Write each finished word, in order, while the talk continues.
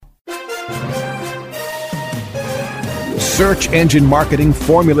Search engine marketing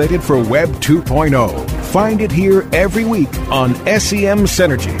formulated for Web 2.0. Find it here every week on SEM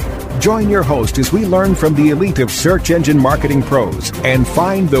Synergy. Join your host as we learn from the elite of search engine marketing pros and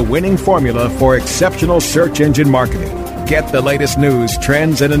find the winning formula for exceptional search engine marketing. Get the latest news,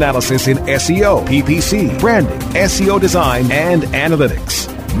 trends, and analysis in SEO, PPC, branding, SEO design, and analytics.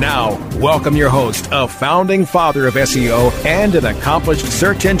 Now, welcome your host, a founding father of SEO and an accomplished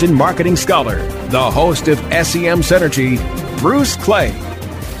search engine marketing scholar, the host of SEM Synergy, Bruce Clay.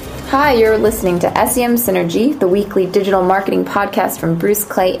 Hi, you're listening to SEM Synergy, the weekly digital marketing podcast from Bruce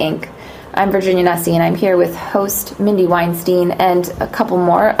Clay, Inc. I'm Virginia and I'm here with host Mindy Weinstein and a couple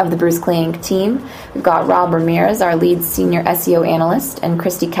more of the Bruce Clay, Inc. team. We've got Rob Ramirez, our lead senior SEO analyst, and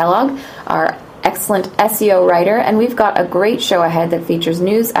Kristi Kellogg, our excellent SEO writer, and we've got a great show ahead that features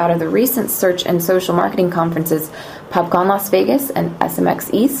news out of the recent search and social marketing conferences, Pubcon Las Vegas and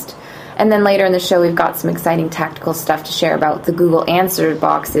SMX East. And then later in the show, we've got some exciting tactical stuff to share about the Google answer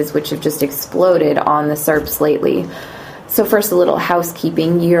boxes, which have just exploded on the SERPs lately. So first, a little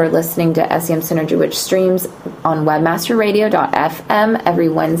housekeeping. You're listening to SEM Synergy, which streams on webmasterradio.fm every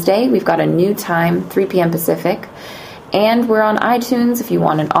Wednesday. We've got a new time, 3 p.m. Pacific. And we're on iTunes if you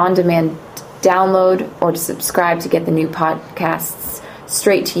want an on-demand download or to subscribe to get the new podcasts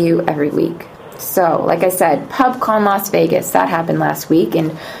straight to you every week. So, like I said, Pubcon Las Vegas, that happened last week,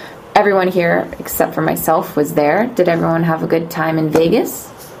 and everyone here, except for myself, was there. Did everyone have a good time in Vegas?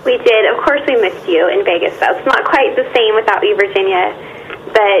 We did. Of course we missed you in Vegas, though. It's not quite the same without you, Virginia.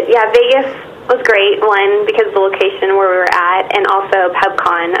 But, yeah, Vegas was great, one, because of the location where we were at, and also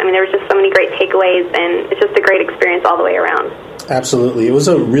Pubcon. I mean, there was just so many great takeaways, and it's just a great experience all the way around. Absolutely. It was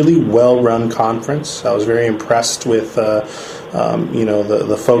a really well-run conference. I was very impressed with the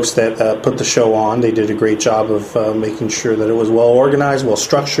folks that put the show on. They did a great job of making sure that it was well-organized,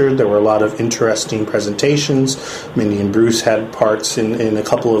 well-structured. There were a lot of interesting presentations. Mindy and Bruce had parts in a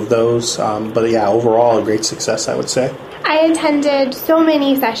couple of those. But, yeah, overall, a great success, I would say. I attended so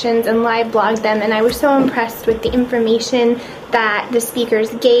many sessions and live blogged them, and I was so impressed with the information that the speakers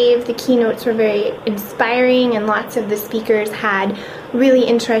gave. The keynotes were very inspiring, and lots of the speakers had really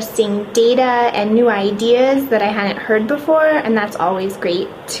interesting data and new ideas that I hadn't heard before, and that's always great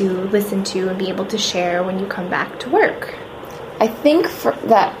to listen to and be able to share when you come back to work. I think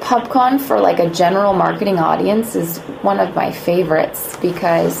that Pubcon for like a general marketing audience is one of my favorites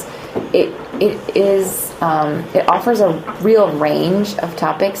because it offers a real range of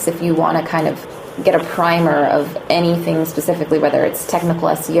topics if you want to kind of get a primer of anything specifically, whether it's technical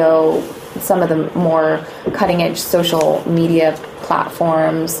SEO, some of the more cutting-edge social media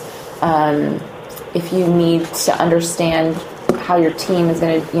platforms. If you need to understand how your team is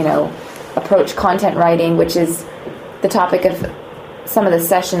going to, approach content writing, which is the topic of some of the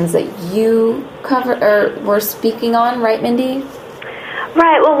sessions that you cover or were speaking on, right, Mindy?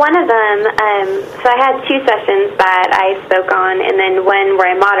 Right. Well, one of them, so I had 2 sessions that I spoke on, and then one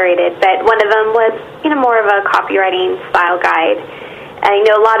where I moderated. But one of them was, more of a copywriting style guide. I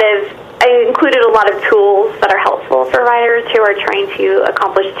included a lot of tools that are helpful for writers who are trying to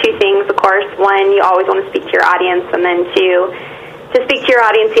accomplish 2 things. Of course, one, you always want to speak to your audience, and then 2, to speak to your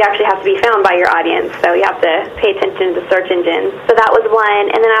audience, you actually have to be found by your audience. So you have to pay attention to search engines. So that was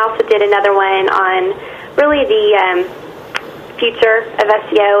one, and then I also did another one on really the future of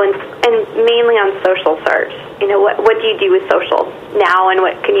SEO and mainly on social search. What do you do with social now, and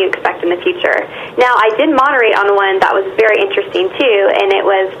what can you expect in the future? Now, I did moderate on one that was very interesting too, and it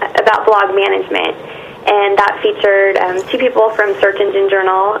was about blog management, and that featured 2 people from Search Engine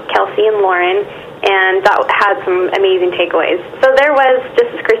Journal, Kelsey and Lauren, and that had some amazing takeaways. So there was,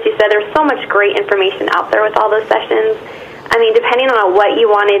 just as Kristi said, there's so much great information out there with all those sessions. I mean, depending on what you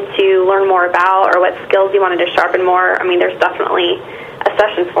wanted to learn more about or what skills you wanted to sharpen more, I mean, there's definitely a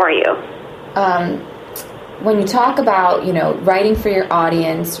session for you. When you talk about, writing for your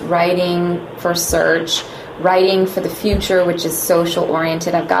audience, writing for search, writing for the future, which is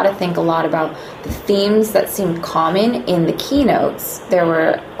social-oriented, I've got to think a lot about the themes that seemed common in the keynotes. There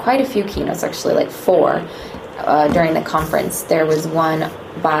were quite a few keynotes, actually, like 4 during the conference. There was one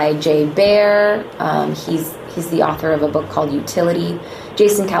by Jay Baer. He's the author of a book called Utility.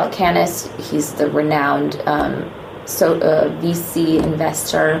 Jason Calacanis, he's the renowned VC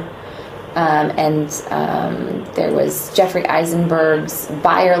investor. And there was Jeffrey Eisenberg's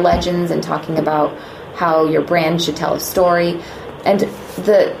Buyer Legends and talking about how your brand should tell a story. And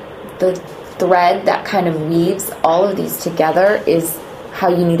the thread that kind of weaves all of these together is how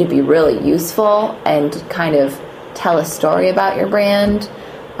you need to be really useful and kind of tell a story about your brand.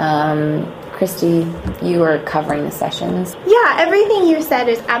 Kristi, you were covering the sessions. Yeah, everything you said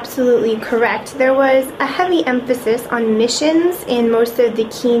is absolutely correct. There was a heavy emphasis on missions in most of the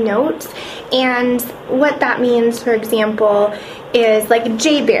keynotes, and what that means, for example, is like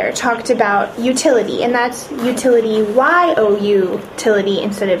Jay Bear talked about utility, and that's utility, Y-O-U-tility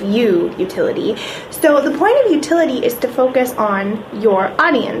instead of utility. So the point of utility is to focus on your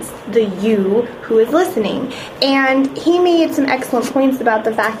audience, the you who is listening. And he made some excellent points about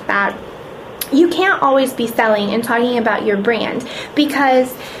the fact that you can't always be selling and talking about your brand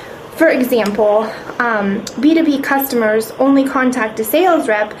because, for example, B2B customers only contact a sales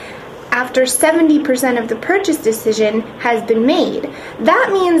rep after 70% of the purchase decision has been made. That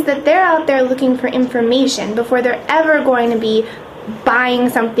means that they're out there looking for information before they're ever going to be buying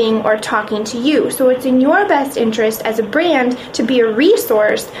something or talking to you. So it's in your best interest as a brand to be a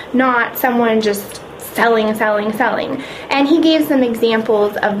resource, not someone just selling. And he gave some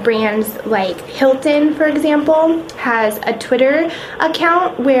examples of brands like Hilton, for example, has a Twitter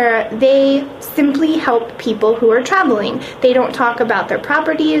account where they simply help people who are traveling. They don't talk about their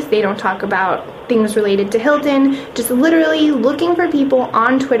properties, they don't talk about things related to Hilton, just literally looking for people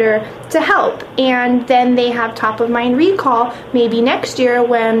on Twitter to help. And then they have top of mind recall maybe next year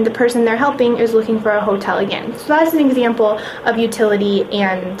when the person they're helping is looking for a hotel again. So that's an example of utility,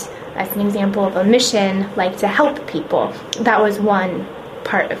 and that's an example of a mission, like to help people. That was one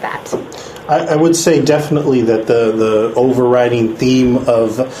part of that. I would say definitely that the overriding theme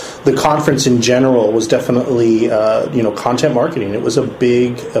of the conference in general was definitely content marketing. It was a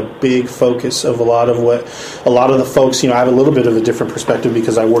big focus of a lot of the folks. I have a little bit of a different perspective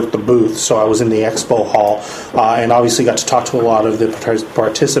because I worked the booth, so I was in the expo hall and obviously got to talk to a lot of the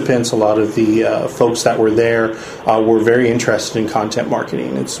participants. A lot of the folks that were there were very interested in content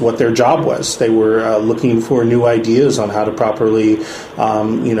marketing. It's what their job was. They were looking for new ideas on how to properly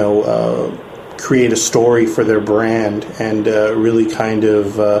create a story for their brand, and really kind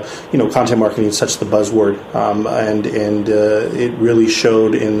of content marketing is such the buzzword, and it really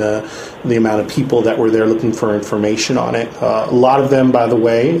showed in the amount of people that were there looking for information on it. A lot of them, by the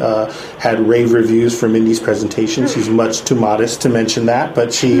way, had rave reviews for Mindy's presentation. She's much too modest to mention that,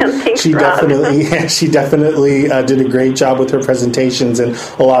 but she definitely did a great job with her presentations, and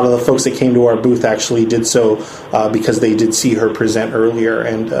a lot of the folks that came to our booth actually did so because they did see her present earlier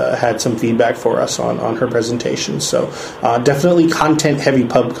and had some feedback for us on her presentation. So definitely content-heavy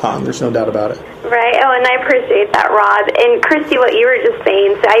Pubcon. There's no doubt about it. Right. Oh, and I appreciate that, Rob. And Kristi, what you were just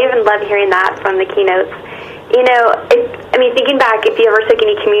saying, so I even love hearing that from the keynotes. Thinking back, if you ever took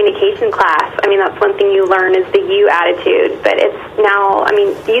any communication class, that's one thing you learn is the you attitude. But it's now,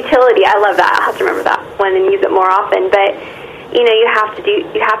 the utility, I love that. I'll have to remember that one and use it more often. But you have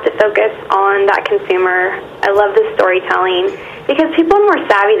to focus on that consumer. I love the storytelling because people are more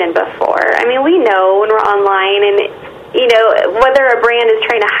savvy than before. We know when we're online, and whether a brand is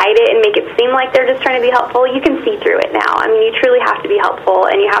trying to hide it and make it seem like they're just trying to be helpful, you can see through it now. You truly have to be helpful,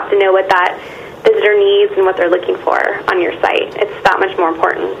 and you have to know what that visitor needs and what they're looking for on your site. It's that much more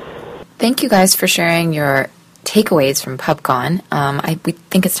important. Thank you guys for sharing your takeaways from Pubcon. We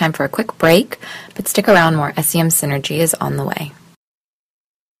think it's time for a quick break, but stick around, more SEM Synergy is on the way.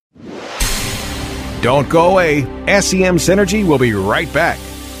 Don't go away. SEM Synergy will be right back.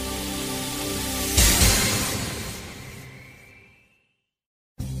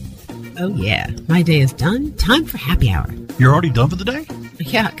 Oh yeah, my day is done. Time for happy hour. You're already done for the day?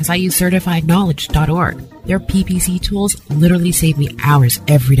 Yeah, because I use CertifiedKnowledge.org. Their PPC tools literally save me hours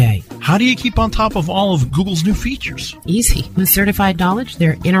every day. How do you keep on top of all of Google's new features? Easy. With Certified Knowledge,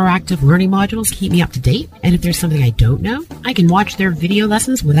 their interactive learning modules keep me up to date. And if there's something I don't know, I can watch their video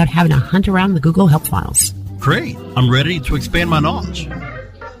lessons without having to hunt around the Google Help files. Great. I'm ready to expand my knowledge.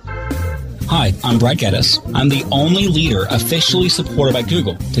 Hi, I'm Brett Geddes. I'm the only leader officially supported by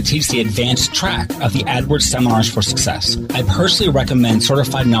Google to teach the advanced track of the AdWords Seminars for Success. I personally recommend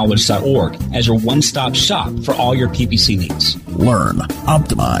CertifiedKnowledge.org as your one-stop shop for all your PPC needs. Learn,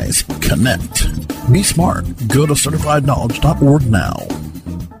 optimize, connect. Be smart. Go to CertifiedKnowledge.org now.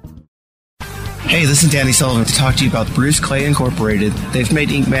 Hey, this is Danny Sullivan to talk to you about Bruce Clay Incorporated. They've made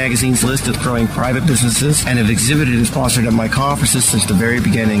Inc. Magazine's list of growing private businesses and have exhibited and sponsored at my conferences since the very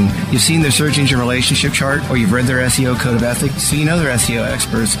beginning. You've seen their search engine relationship chart, or you've read their SEO code of ethics, so you know they're SEO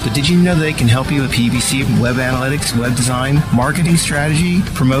experts. But did you know they can help you with PPC, web analytics, web design, marketing strategy,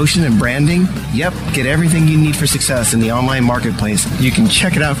 promotion, and branding? Yep, get everything you need for success in the online marketplace. You can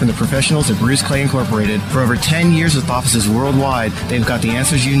check it out from the professionals at Bruce Clay Incorporated. For over 10 years with offices worldwide, they've got the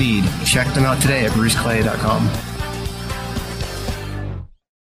answers you need. Check them out today at bruceclay.com.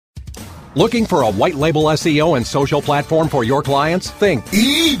 Looking for a white label SEO and social platform for your clients? Think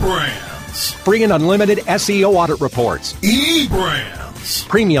eBrand. Free and unlimited SEO audit reports. eBrands.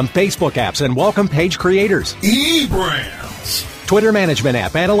 Premium Facebook apps and welcome page creators. eBrands. Twitter management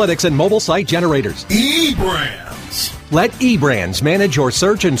app, analytics, and mobile site generators. eBrands. Let eBrands manage your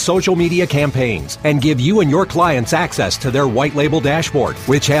search and social media campaigns and give you and your clients access to their white label dashboard,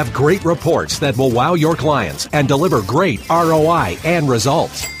 which have great reports that will wow your clients and deliver great ROI and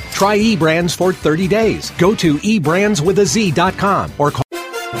results. Try eBrands for 30 days. Go to ebrandswithaz.com or call.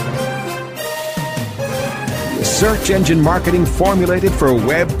 Search engine marketing formulated for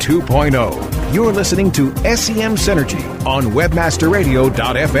Web 2.0. You're listening to SEM Synergy on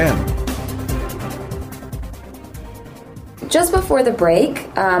webmasterradio.fm. Just before the break,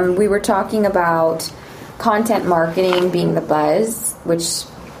 we were talking about content marketing being the buzz, which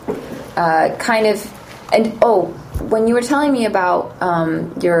when you were telling me about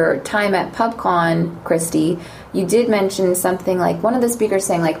your time at Pubcon, Kristi, you did mention something like one of the speakers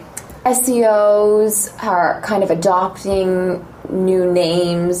saying like SEOs are kind of adopting new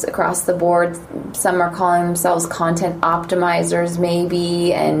names across the board. Some are calling themselves content optimizers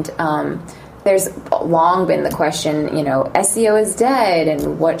maybe, and there's long been the question, SEO is dead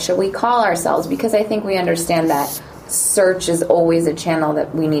and what should we call ourselves? Because I think we understand that search is always a channel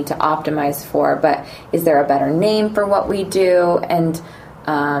that we need to optimize for, but is there a better name for what we do? And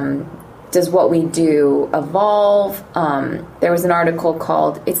does what we do evolve? There was an article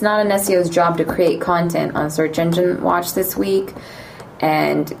called "It's Not an SEO's Job to Create Content" on Search Engine Watch this week,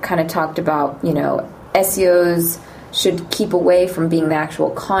 and kind of talked about, SEOs should keep away from being the actual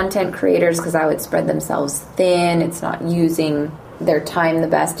content creators because that would spread themselves thin. It's not using their time the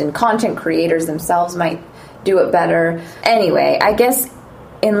best, and content creators themselves might do it better. Anyway, I guess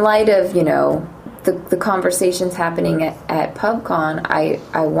in light of, the conversations happening at Pubcon,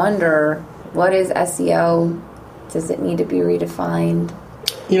 I wonder, what is SEO? Does it need to be redefined?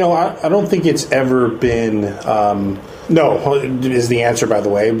 I don't think it's ever been, no, is the answer, by the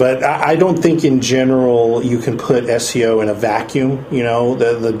way. But I don't think in general you can put SEO in a vacuum.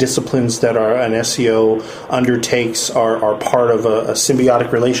 The disciplines that an SEO undertakes are part of a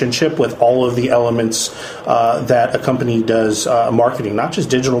symbiotic relationship with all of the elements that a company does marketing, not just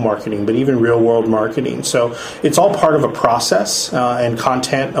digital marketing, but even real world marketing. So it's all part of a process, and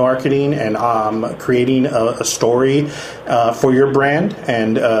content marketing and creating a story for your brand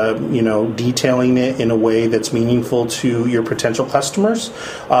and detailing it in a way that's meaningful to your potential customers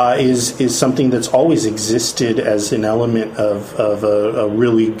is something that's always existed as an element of a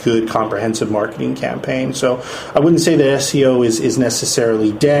really good comprehensive marketing campaign. So I wouldn't say that SEO is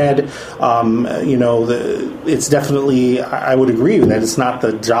necessarily dead. It's definitely, I would agree with that. It's not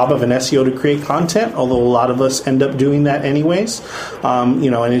the job of an SEO to create content, although a lot of us end up doing that anyways. And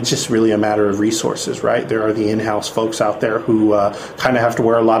it's just really a matter of resources, right? There are the in-house folks out there who kind of have to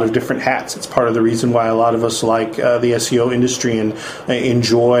wear a lot of different hats. It's part of the reason why a lot of us like the SEO industry and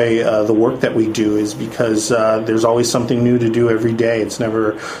enjoy the work that we do, is because there's always something new to do every day. It's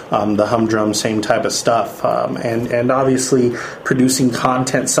never the humdrum same type of stuff. And obviously producing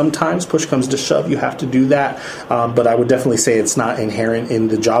content, sometimes push comes to shove, you have to do that. But I would definitely say it's not inherent in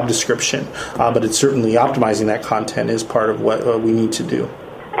the job description. But it's certainly optimizing that content is part of what we need to do.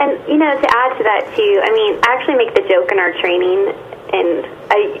 And, to add to that, too, I actually make the joke in our training, and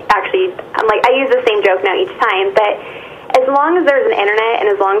I use the same joke now each time, but as long as there's an internet and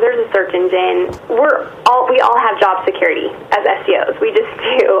as long as there's a search engine, we all have job security as SEOs. We just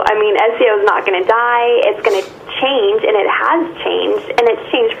do. SEO is not going to die. It's going to change, and it has changed, and it's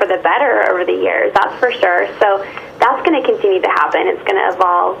changed for the better over the years, that's for sure. So that's going to continue to happen. It's going to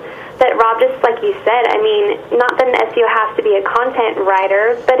evolve. But Rob, just like you said, not that an SEO has to be a content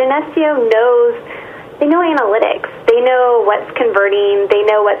writer, but an SEO they know analytics. They know what's converting. They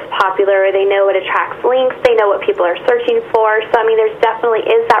know what's popular. They know what attracts links. They know what people are searching for. So, there's definitely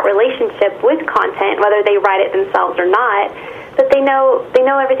is that relationship with content, whether they write it themselves or not. But they know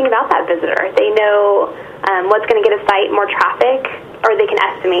everything about that visitor. They know what's going to get a site more traffic, or they can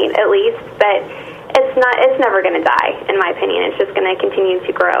estimate at least. But it's never going to die, in my opinion. It's just going to continue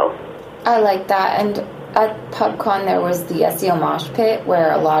to grow. I like that. And at Pubcon, there was the SEO mosh pit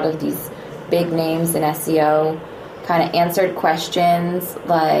where a lot of these big names in SEO kind of answered questions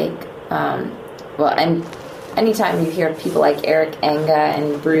like, and anytime you hear people like Eric Enga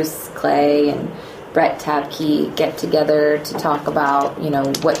and Bruce Clay and Brett Tabke get together to talk about,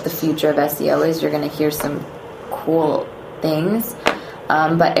 what the future of SEO is, you're going to hear some cool things.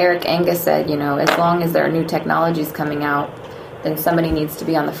 But Eric Enga said, as long as there are new technologies coming out, then somebody needs to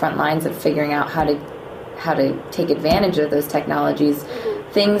be on the front lines of figuring out how to take advantage of those technologies.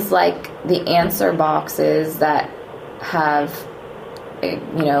 Things like the answer boxes that have,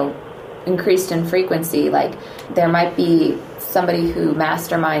 increased in frequency. Like, there might be somebody who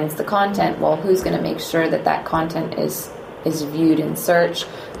masterminds the content. Well, who's going to make sure that that content is viewed in search?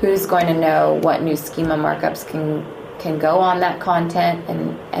 Who's going to know what new schema markups can go on that content?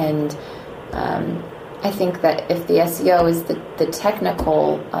 And I think that if the SEO is the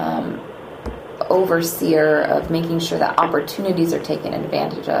technical overseer of making sure that opportunities are taken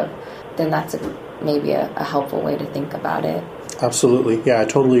advantage of, then that's maybe a helpful way to think about it. Absolutely. Yeah, I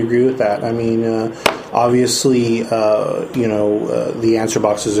totally agree with that. I mean, obviously, the answer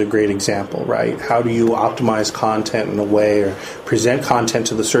box is a great example, right? How do you optimize content in a way, or present content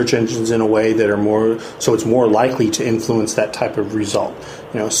to the search engines in a way that so it's more likely to influence that type of result?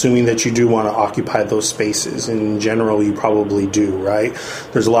 Assuming that you do want to occupy those spaces. In general, you probably do, right?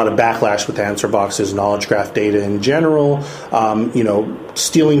 There's a lot of backlash with answer boxes, knowledge graph data in general,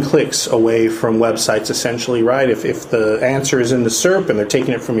 stealing clicks away from websites, essentially, right? If the answer is in the SERP and they're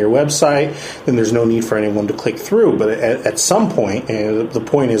taking it from your website, then there's no need for anyone to click through. But at some point, and the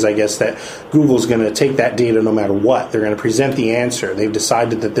point is, I guess, that Google's going to take that data no matter what. They're going to present the answer. They've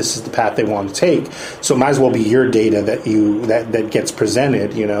decided that this is the path they want to take. So it might as well be your data that gets presented.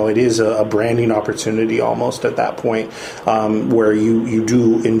 It is a branding opportunity almost at that point, where you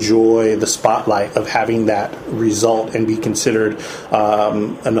do enjoy the spotlight of having that result and be considered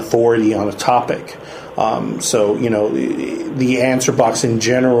an authority on a topic. The answer box in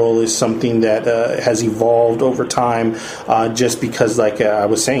general is something that has evolved over time, just because, like I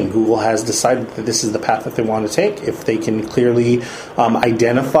was saying, Google has decided that this is the path that they want to take. If they can clearly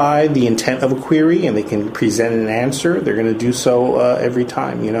identify the intent of a query and they can present an answer, they're going to do so every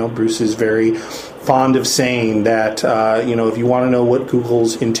time. Bruce is very fond of saying that, if you want to know what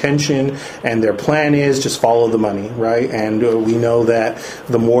Google's intention and their plan is, just follow the money, right? And we know that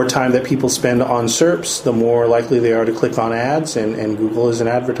the more time that people spend on SERPs, the more likely they are to click on ads, and Google is an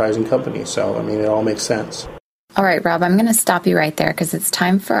advertising company. So, it all makes sense. All right, Rob, I'm going to stop you right there because it's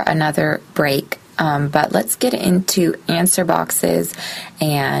time for another break. But let's get into answer boxes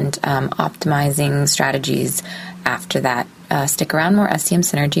and optimizing strategies after that. Stick around, more SEM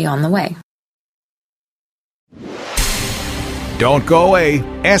Synergy on the way. Don't go away.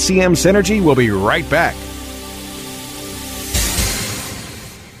 SEM Synergy will be right back.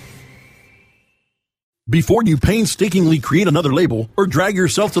 Before you painstakingly create another label or drag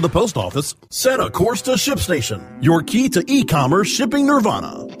yourself to the post office, set a course to ShipStation, your key to e-commerce shipping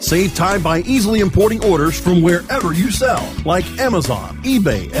nirvana. Save time by easily importing orders from wherever you sell, like Amazon,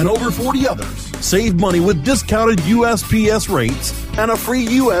 eBay, and over 40 others. Save money with discounted USPS rates and a free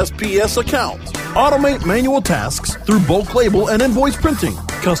USPS account. Automate manual tasks through bulk label and invoice printing,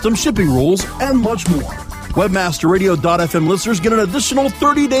 custom shipping rules, and much more. WebmasterRadio.fm listeners get an additional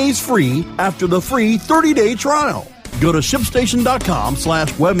 30 days free after the free 30-day trial. Go to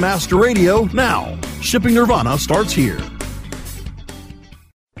ShipStation.com/WebmasterRadio now. Shipping Nirvana starts here.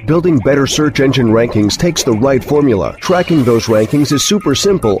 Building better search engine rankings takes the right formula. Tracking those rankings is super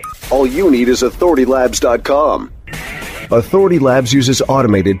simple. All you need is AuthorityLabs.com. Authority Labs uses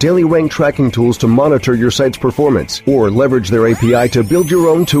automated daily rank tracking tools to monitor your site's performance, or leverage their API to build your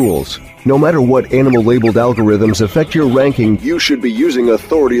own tools. No matter what animal-labeled algorithms affect your ranking, you should be using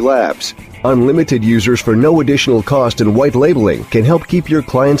Authority Labs. Unlimited users for no additional cost and white labeling can help keep your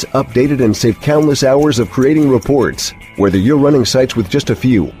clients updated and save countless hours of creating reports. Whether you're running sites with just a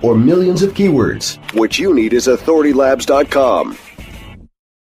few or millions of keywords, what you need is AuthorityLabs.com.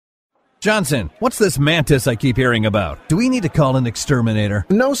 Johnson, what's this mantis I keep hearing about? Do we need to call an exterminator?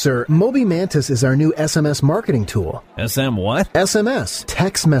 No, sir. Moby Mantis is our new SMS marketing tool. SM what? SMS,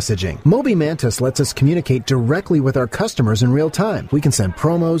 text messaging. Moby Mantis lets us communicate directly with our customers in real time. We can send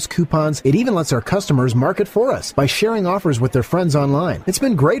promos, coupons. It even lets our customers market for us by sharing offers with their friends online. It's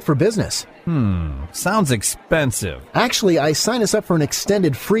been great for business. Sounds expensive. Actually, I signed us up for an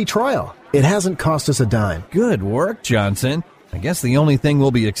extended free trial. It hasn't cost us a dime. Good work, Johnson. I guess the only thing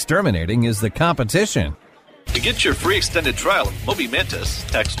we'll be exterminating is the competition. To get your free extended trial of Moby Mantis,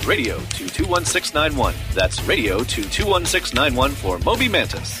 text radio to 21691. That's radio to 21691 for Moby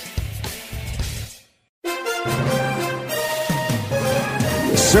Mantis.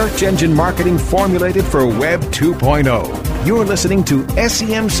 Search engine marketing formulated for Web 2.0. You're listening to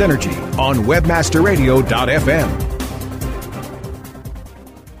SEM Synergy on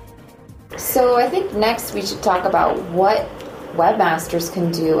WebmasterRadio.fm. So I think next we should talk about what webmasters can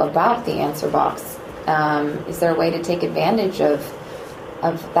do about the answer box. Is there a way to take advantage of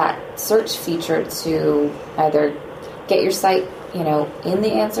that search feature to either get your site, in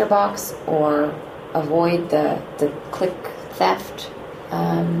the answer box, or avoid the click theft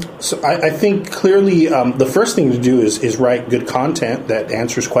So I think clearly the first thing to do is write good content that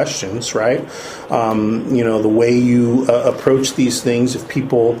answers questions, right? The way you approach these things,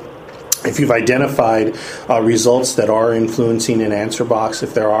 if you've identified results that are influencing an answer box,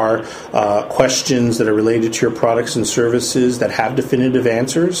 if there are questions that are related to your products and services that have definitive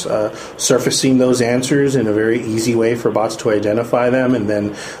answers, surfacing those answers in a very easy way for bots to identify them and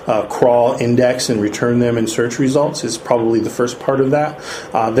then crawl, index, and return them in search results is probably the first part of that.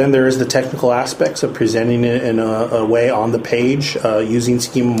 Then there is the technical aspects of presenting it in a way on the page, using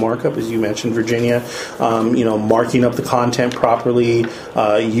schema markup, as you mentioned, Virginia, marking up the content properly,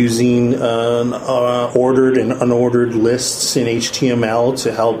 using ordered and unordered lists in HTML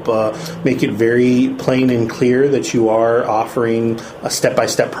to help make it very plain and clear that you are offering a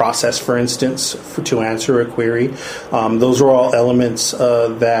step-by-step process, for instance, to answer a query. Those are all elements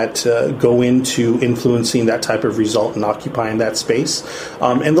that go into influencing that type of result and occupying that space.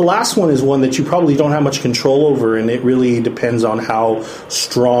 And the last one is one that you probably don't have much control over, and it really depends on how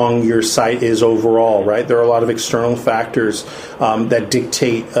strong your site is overall, right? There are a lot of external factors that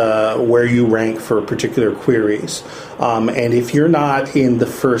dictate where you rank for particular queries. And if you're not in the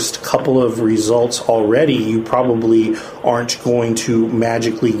first couple of results already, you probably aren't going to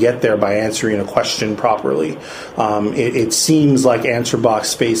magically get there by answering a question properly. It seems like answer box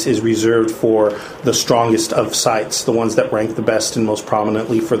space is reserved for the strongest of sites, the ones that rank the best and most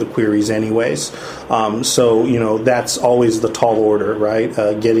prominently for the queries anyways. So that's always the tall order, right?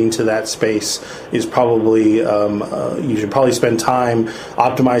 Getting to that space is probably, you should probably spend time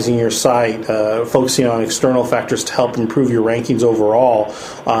optimizing your site, focusing on external factors to help improve your rankings overall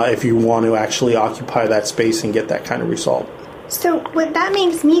if you want to actually occupy that space and get that kind of result. So what that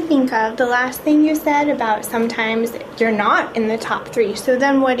makes me think of, the last thing you said about sometimes you're not in the top 3. So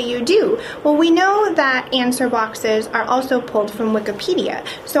then what do? Well, we know that answer boxes are also pulled from Wikipedia.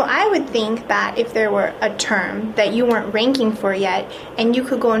 So I would think that if there were a term that you weren't ranking for yet, and you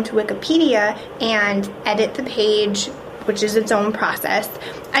could go into Wikipedia and edit the page, which is its own process,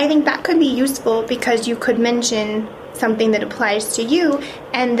 I think that could be useful because you could mention something that applies to you,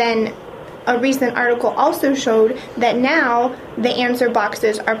 and then a recent article also showed that now the answer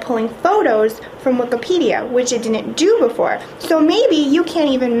boxes are pulling photos from Wikipedia, which it didn't do before. So maybe you can't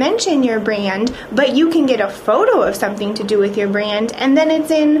even mention your brand, but you can get a photo of something to do with your brand, and then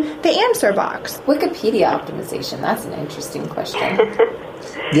it's in the answer box. Wikipedia optimization, that's an interesting question.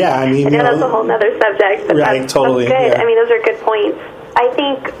 Yeah, I mean, that's a whole other subject. But right, totally. That's good. Yeah. I mean, those are good points. I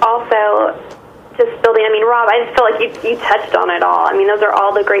think also just building, Rob, I just feel like you touched on it all. I mean, those are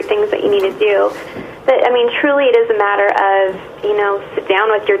all the great things that you need to do. But, truly it is a matter of, sit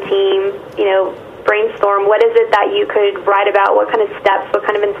down with your team, brainstorm. What is it that you could write about? What kind of steps, what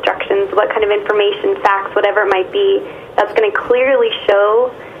kind of instructions, what kind of information, facts, whatever it might be, that's going to clearly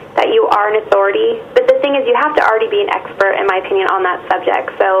show that you are an authority. But the thing is, you have to already be an expert, in my opinion, on that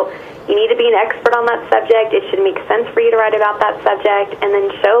subject. So you need to be an expert on that subject. It should make sense for you to write about that subject, and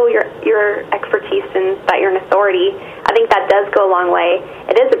then show your expertise and that you're an authority. I think that does go a long way.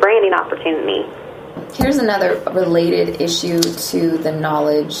 It is a branding opportunity. Here's another related issue to the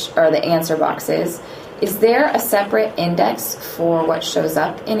knowledge or the answer boxes. Is there a separate index for what shows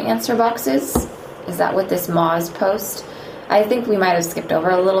up in answer boxes? Is that what this Moz post? I think we might have skipped over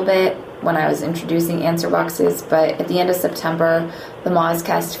a little bit when I was introducing answer boxes, but at the end of September, the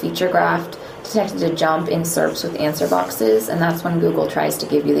Mozcast feature graph detected a jump in SERPs with answer boxes, and that's when Google tries to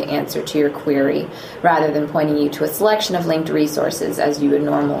give you the answer to your query rather than pointing you to a selection of linked resources as you would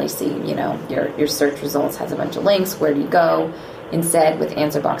normally see. Your search results has a bunch of links. Where do you go? Instead, with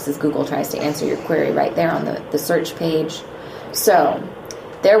answer boxes, Google tries to answer your query right there on the search page. So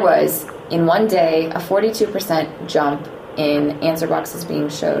there was, in one day, a 42% jump in answer boxes being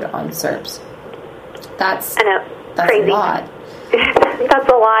showed on SERPs. That's crazy. A lot.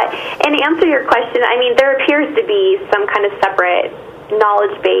 That's a lot. And to answer your question, there appears to be some kind of separate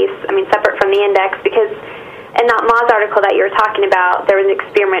knowledge base, separate from the index, because in that Moz article that you were talking about, there was an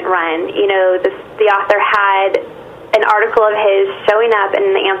experiment run. The author had an article of his showing up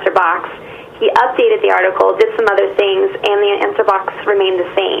in the answer box. He updated the article, did some other things, and the answer box remained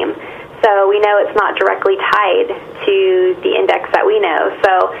the same. So we know it's not directly tied to the index that we know.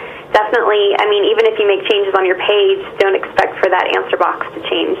 So definitely, even if you make changes on your page, don't expect for that answer box to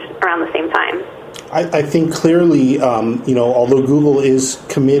change around the same time. I think clearly, although Google is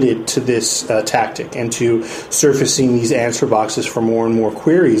committed to this tactic and to surfacing these answer boxes for more and more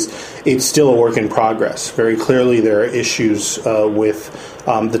queries, it's still a work in progress. Very clearly, there are issues with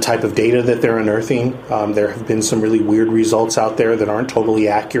the type of data that they're unearthing. There have been some really weird results out there that aren't totally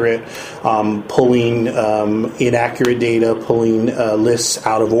accurate, pulling inaccurate data, pulling lists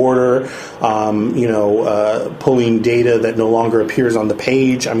out of order, pulling data that no longer appears on the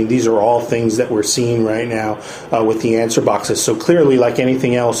page. I mean, these are all things that we're seeing right now with the answer boxes. So clearly, like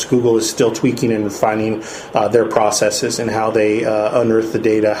anything else, Google is still tweaking and refining their processes and how they unearth the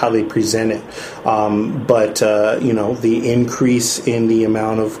data, how they present it. But the increase in the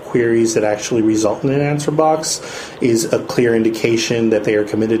amount of queries that actually result in an answer box is a clear indication that they are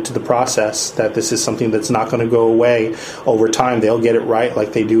committed to the process, that this is something that's not going to go away over time. They'll get it right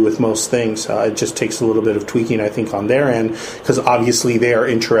like they do with most things. It just takes a little bit of tweaking, I think, on their end, because obviously they are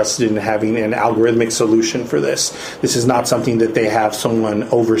interested in having an algorithmic solution for this. This is not something that they have someone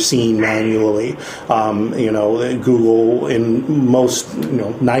overseeing manually. Google, in most,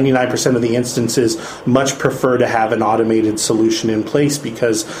 99% of the instances, much prefer to have an automated solution in place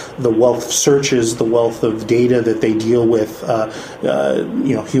because the wealth of searches, the wealth of data that they deal with,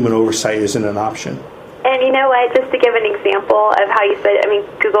 human oversight isn't an option. And you know what, just to give an example of how you said,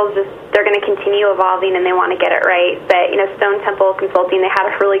 Google's they're going to continue evolving and they want to get it right. But, Stone Temple Consulting, they had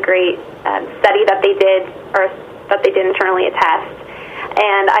a really great study that they did internally, a test.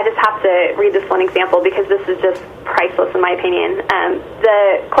 And I just have to read this one example because this is just priceless in my opinion.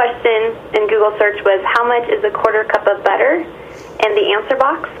 The question in Google search was, how much is a quarter cup of butter? And the answer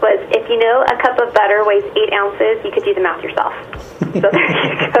box was, if you know a cup of butter weighs 8 ounces, you could do the math yourself. So there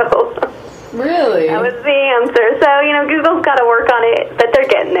you go. Really? That was the answer. So, Google's got to work on it, but they're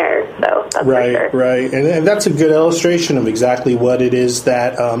getting there. So that's right, for sure. Right. And that's a good illustration of exactly what it is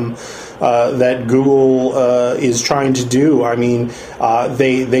that that Google is trying to do.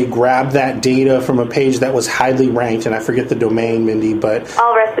 They grabbed that data from a page that was highly ranked, and I forget the domain, Mindy, but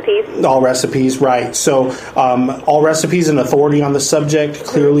All Recipes. All Recipes, right. So All Recipes, an authority on the subject,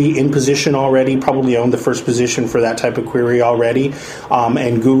 clearly in position already, probably owned the first position for that type of query already.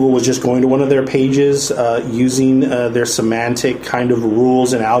 And Google was just going to one of their pages using their semantic kind of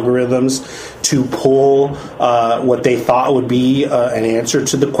rules and algorithms to pull what they thought would be an answer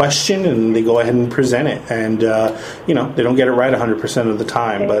to the question, and they go ahead and present it. And, they don't get it right 100% of the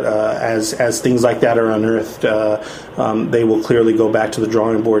time, but as things like that are unearthed, they will clearly go back to the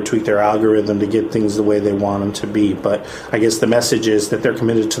drawing board, tweak their algorithm to get things the way they want them to be. But I guess the message is that they're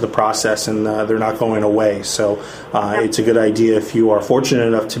committed to the process and they're not going away. So it's a good idea if you are fortunate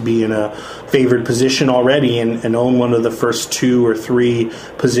enough to be in a favored position already and own one of the first 2 or 3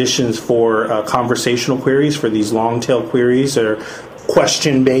 positions for conversational queries, for these long tail queries or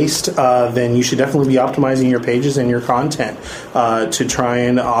question-based, then you should definitely be optimizing your pages and your content to try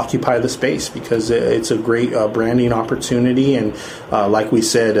and occupy the space, because it's a great branding opportunity. And like we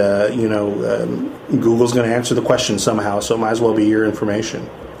said, Google's going to answer the question somehow, so it might as well be your information.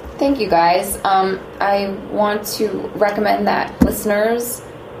 Thank you, guys. I want to recommend that listeners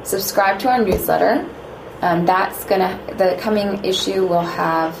subscribe to our newsletter. The coming issue will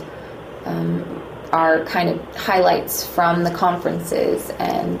have our kind of highlights from the conferences,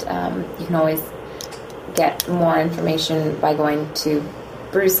 and you can always get more information by going to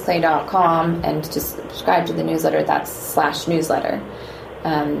bruceclay.com and just subscribe to the newsletter. That's /newsletter.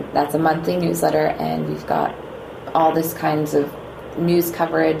 That's a monthly newsletter, and we've got all this kinds of news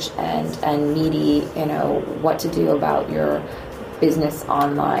coverage and meaty, what to do about your business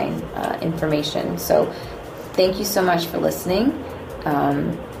online information. So thank you so much for listening,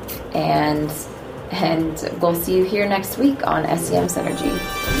 and we'll see you here next week on SEM Synergy.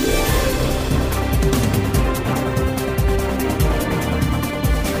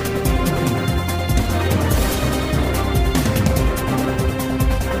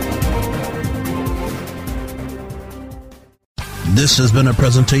 This has been a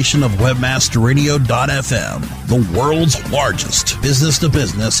presentation of webmasterradio.fm, the world's largest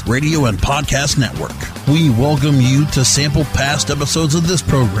business-to-business radio and podcast network. We welcome you to sample past episodes of this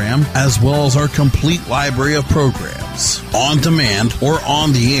program, as well as our complete library of programs, on demand or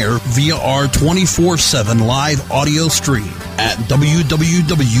on the air via our 24/7 live audio stream at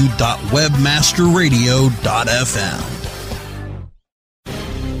www.webmasterradio.fm.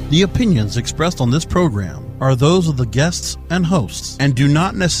 The opinions expressed on this program are those of the guests and hosts and do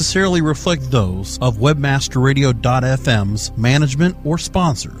not necessarily reflect those of webmasterradio.fm's management or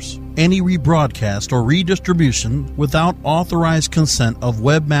sponsors. Any rebroadcast or redistribution without authorized consent of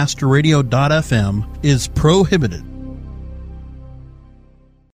webmasterradio.fm is prohibited.